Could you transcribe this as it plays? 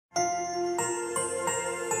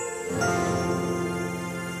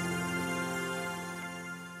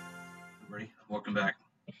Everybody, welcome back.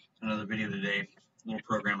 Another video today. A little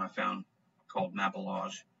program I found called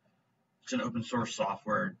Metadata. It's an open source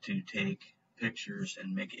software to take pictures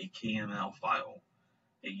and make a KML file.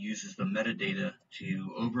 It uses the metadata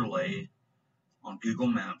to overlay on Google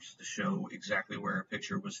Maps to show exactly where a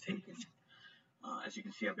picture was taken. As you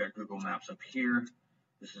can see, I've got Google Maps up here.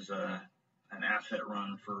 This is an asset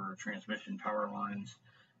run for transmission power lines,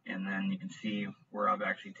 and then you can see where I've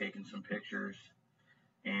actually taken some pictures,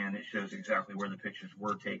 and it shows exactly where the pictures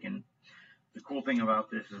were taken. The cool thing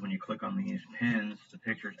about this is when you click on these pins, the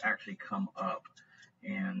pictures actually come up,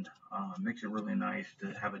 and makes it really nice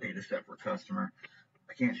to have a data set for a customer.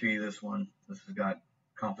 I can't show you this one. This has got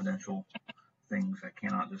confidential things I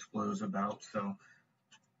cannot disclose about, so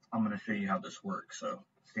I'm going to show you how this works. So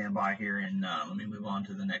stand by here and let me move on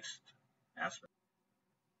to the next aspect.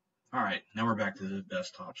 Alright, now we're back to the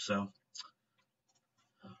desktop. So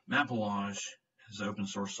Metadata is open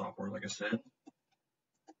source software, like I said.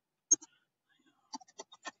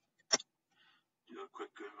 Do a quick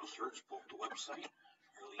Google search, pull up the website,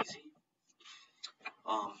 real easy.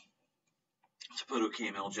 It's a photo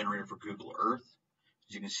KML generator for Google Earth.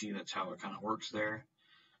 As you can see, that's how it kind of works there.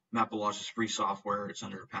 Metadata is free software. It's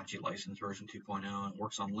under Apache license version 2.0 and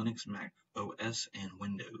works on Linux, Mac OS, and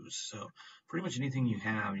Windows. So pretty much anything you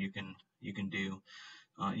have, you can do.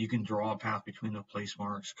 You can draw a path between the place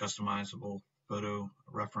marks, customizable photo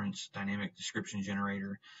reference, dynamic description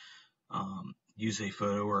generator, use a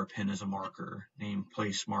photo or a pin as a marker, name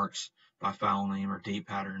place marks by file name or date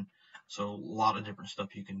pattern. So a lot of different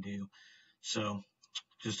stuff you can do. So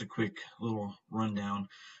just a quick little rundown.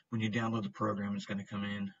 When you download the program, it's going to come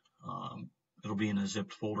in. It'll be in a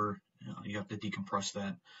zipped folder. You have to decompress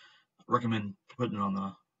that. I recommend putting it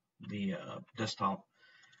on the desktop.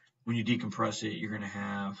 When you decompress it, you're going to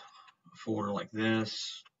have a folder like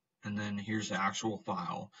this, and then here's the actual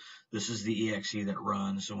file. This is the exe that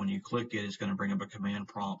runs, so when you click it, it's going to bring up a command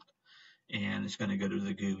prompt, and it's going to go to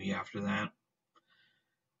the GUI after that.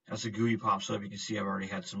 As the GUI pops up, you can see I've already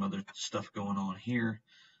had some other stuff going on here.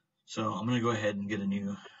 So I'm going to go ahead and get a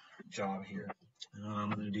new job here. We're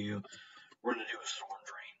going to do a storm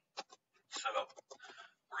drain. So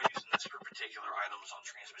we're using this for particular items on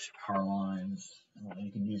transmission power lines.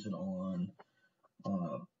 You can use it on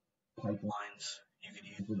pipelines. You can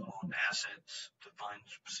use it on assets to find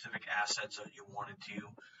specific assets that you wanted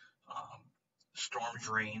to. Storm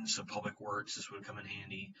drains, so public works, this would come in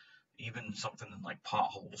handy. Even something like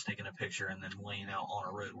potholes, taking a picture and then laying out on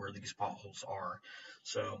a road where these potholes are.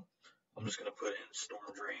 So I'm just going to put in storm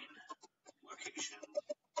drain location.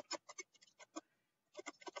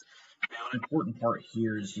 Now, an important part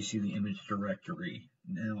here is you see the image directory.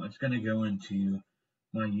 Now, it's going to go into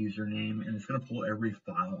my username, and it's going to pull every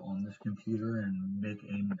file on this computer and make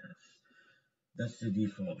a mess. That's the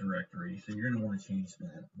default directory, so you're going to want to change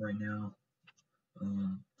that. Right now,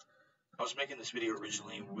 I was making this video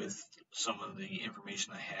originally with some of the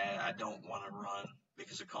information I had. I don't want to run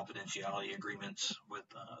because of confidentiality agreements with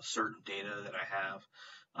certain data that I have.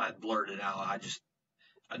 I blurred it out.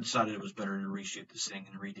 I decided it was better to reshoot this thing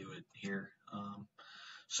and redo it here.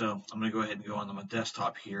 So I'm going to go ahead and go on my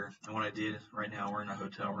desktop here. And what I did right now, we're in a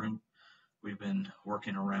hotel room. We've been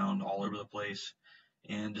working around all over the place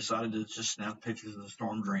and decided to just snap pictures of the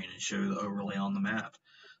storm drain and show the overlay on the map.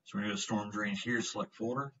 So we're going to go to storm drain here, select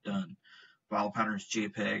folder, done. File patterns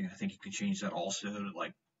JPEG. I think you can change that also to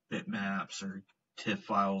like bitmaps or TIFF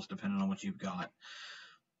files depending on what you've got.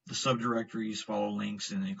 The subdirectories follow links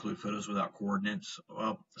and include photos without coordinates.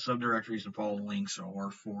 Well, subdirectories and follow links are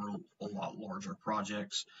for a lot larger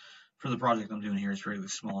projects. For the project I'm doing here, it's fairly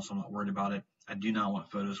small, so I'm not worried about it. I do not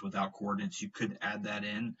want photos without coordinates. You could add that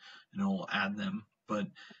in, and it will add them. But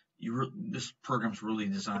this program's really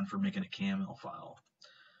designed for making a KML file.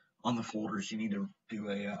 On the folders, you need to do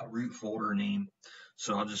a root folder name.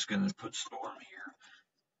 So I'm just going to put storm here.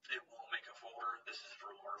 It won't make a folder. This is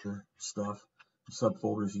for larger stuff.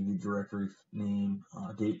 Subfolders, you need directory name,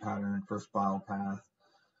 date pattern, first file path.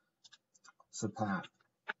 So path.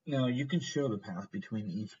 Now you can show the path between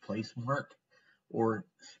each place mark or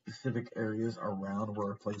specific areas around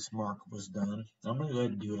where a place mark was done. I'm going to go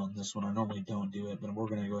ahead and do it on this one. I normally don't do it, but we're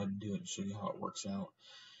going to go ahead and do it and show you how it works out.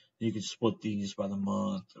 You can split these by the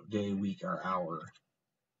month, day, week, or hour.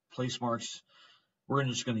 Place marks, we're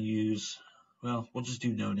just going to use, well, we'll just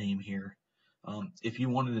do no name here. If you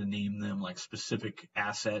wanted to name them like specific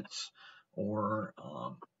assets or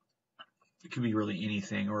it could be really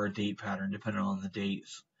anything or a date pattern depending on the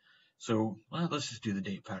dates. So let's just do the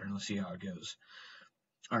date pattern. Let's see how it goes.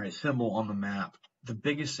 All right, symbol on the map. The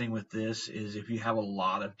biggest thing with this is if you have a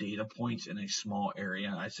lot of data points in a small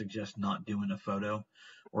area, I suggest not doing a photo,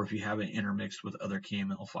 or if you have it intermixed with other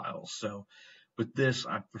KML files. So with this,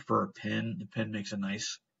 I prefer a pen. The pen makes a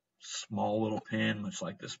nice small little pen, much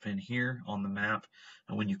like this pen here on the map.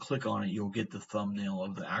 And when you click on it, you'll get the thumbnail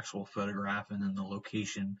of the actual photograph and then the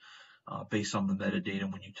location based on the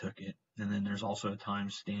metadata when you took it. And then there's also a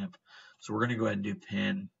timestamp. So we're going to go ahead and do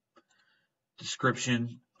pen.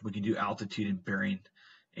 Description, we can do altitude and bearing,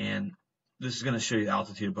 and this is going to show you the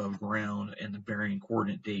altitude above ground and the bearing,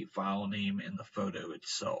 coordinate, date, file name, and the photo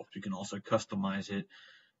itself. You can also customize it,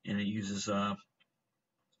 and it uses I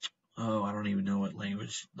don't even know what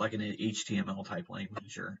language, like an HTML type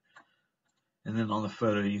language. And then on the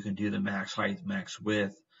photo, you can do the max height, max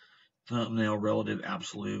width, thumbnail, relative,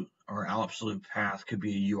 absolute, or absolute path could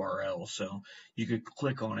be a URL. So you could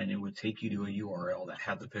click on it and it would take you to a URL that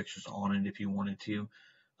had the pictures on it if you wanted to,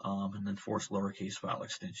 and then force lowercase file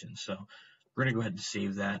extension. So we're going to go ahead and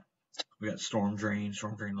save that. We got storm drain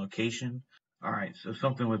location. All right, so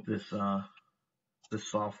something with this this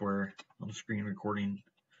software on the screen recording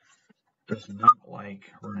does not like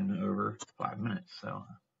running over 5 minutes. So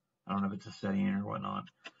I don't know if it's a setting or whatnot.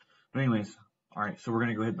 But anyways, all right, so we're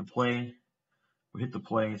going to go ahead and play. We hit the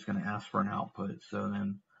play, it's going to ask for an output. So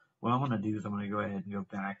then what I'm going to do is I'm going to go ahead and go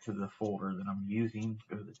back to the folder that I'm using,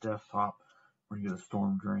 go to the desktop, we're going to go to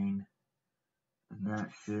storm drain, and that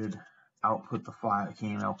should output the file,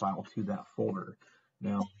 KML file to that folder.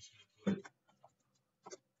 Now, put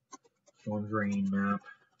storm drain map,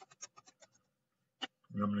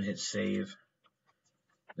 and I'm going to hit save.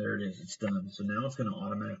 There it is, it's done. So now it's going to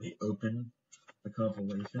automatically open the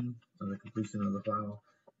compilation of the completion of the file,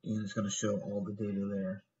 and it's going to show all the data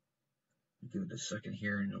there. Give it a second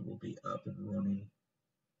here and it will be up and running.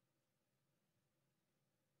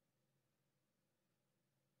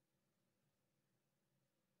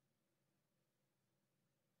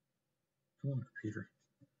 Come on, computer.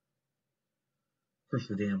 Of course,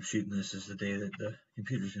 the day I'm shooting this is the day that the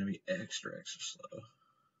computer's going to be extra slow.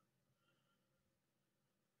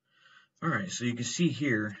 Alright, so you can see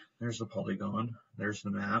here, there's the polygon, there's the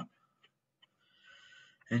map.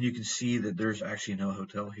 And you can see that there's actually no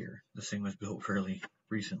hotel here. This thing was built fairly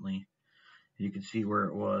recently. You can see where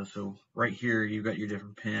it was. So right here, you've got your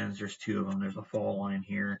different pins. There's 2 of them. There's a fall line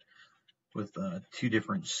here with 2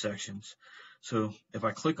 different sections. So if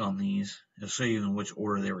I click on these, it'll show you in which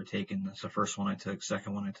order they were taken. That's the first one I took,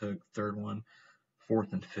 second one I took, third one,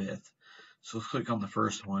 fourth, and fifth. So click on the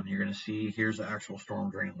first one. You're going to see here's the actual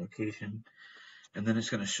storm drain location. And then it's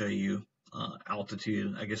going to show you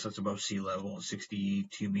altitude. I guess that's above sea level,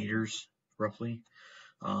 62 meters roughly.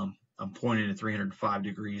 I'm pointing at 305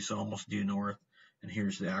 degrees, so almost due north. And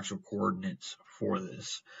here's the actual coordinates for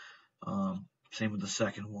this. Same with the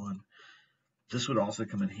second one. This would also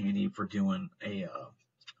come in handy for doing a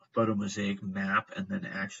photomosaic map and then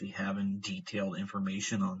actually having detailed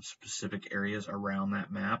information on specific areas around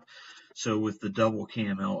that map. So with the double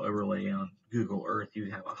KML overlay on Google Earth,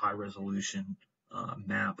 you have a high resolution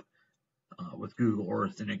map with Google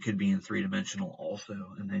Earth, and it could be in 3-dimensional also,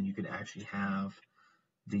 and then you could actually have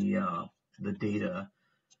the data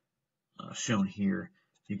shown here.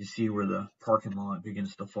 You can see where the parking lot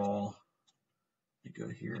begins to fall. Let me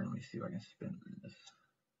go here and let me see if I can spin this.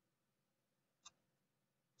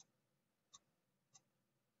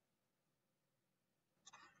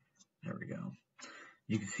 There we go.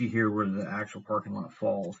 You can see here where the actual parking lot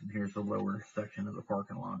falls, and here's the lower section of the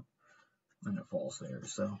parking lot, and it falls there.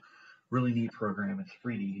 So really neat program. It's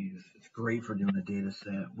free to use. It's great for doing a data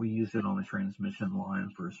set. We used it on a transmission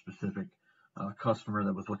line for a specific customer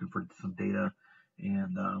that was looking for some data,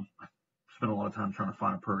 and I spent a lot of time trying to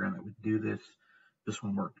find a program that would do this. This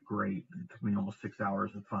one worked great. It took me almost 6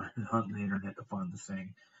 hours to hunt the internet to find this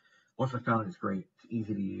thing. Once I found it, it's great. It's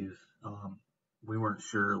easy to use. We weren't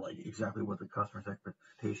sure like exactly what the customer's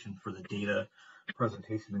expectation for the data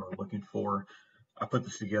presentation they were looking for. I put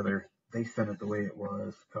this together. They sent it the way it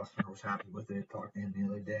was. Customer was happy with it. Talked to him the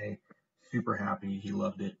other day. Super happy. He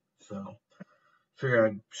loved it. So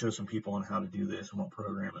figured I'd show some people on how to do this and what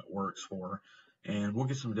program it works for. And we'll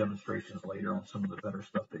get some demonstrations later on some of the better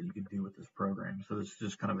stuff that you can do with this program. So this is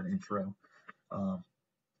just kind of an intro.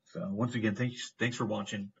 So once again, thanks for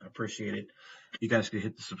watching. I appreciate it. You guys could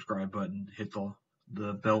hit the subscribe button, hit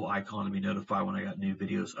the bell icon to be notified when I got new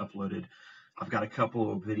videos uploaded. I've got a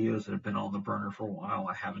couple of videos that have been on the burner for a while.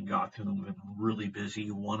 I haven't got to them. I've been really busy.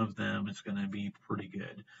 One of them is going to be pretty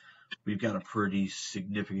good. We've got a pretty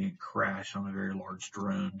significant crash on a very large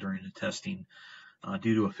drone during the testing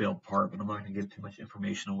due to a failed part, but I'm not going to give too much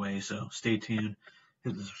information away. So stay tuned,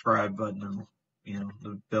 hit the subscribe button, and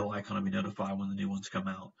the bell icon to be notified when the new ones come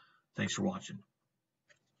out. Thanks for watching.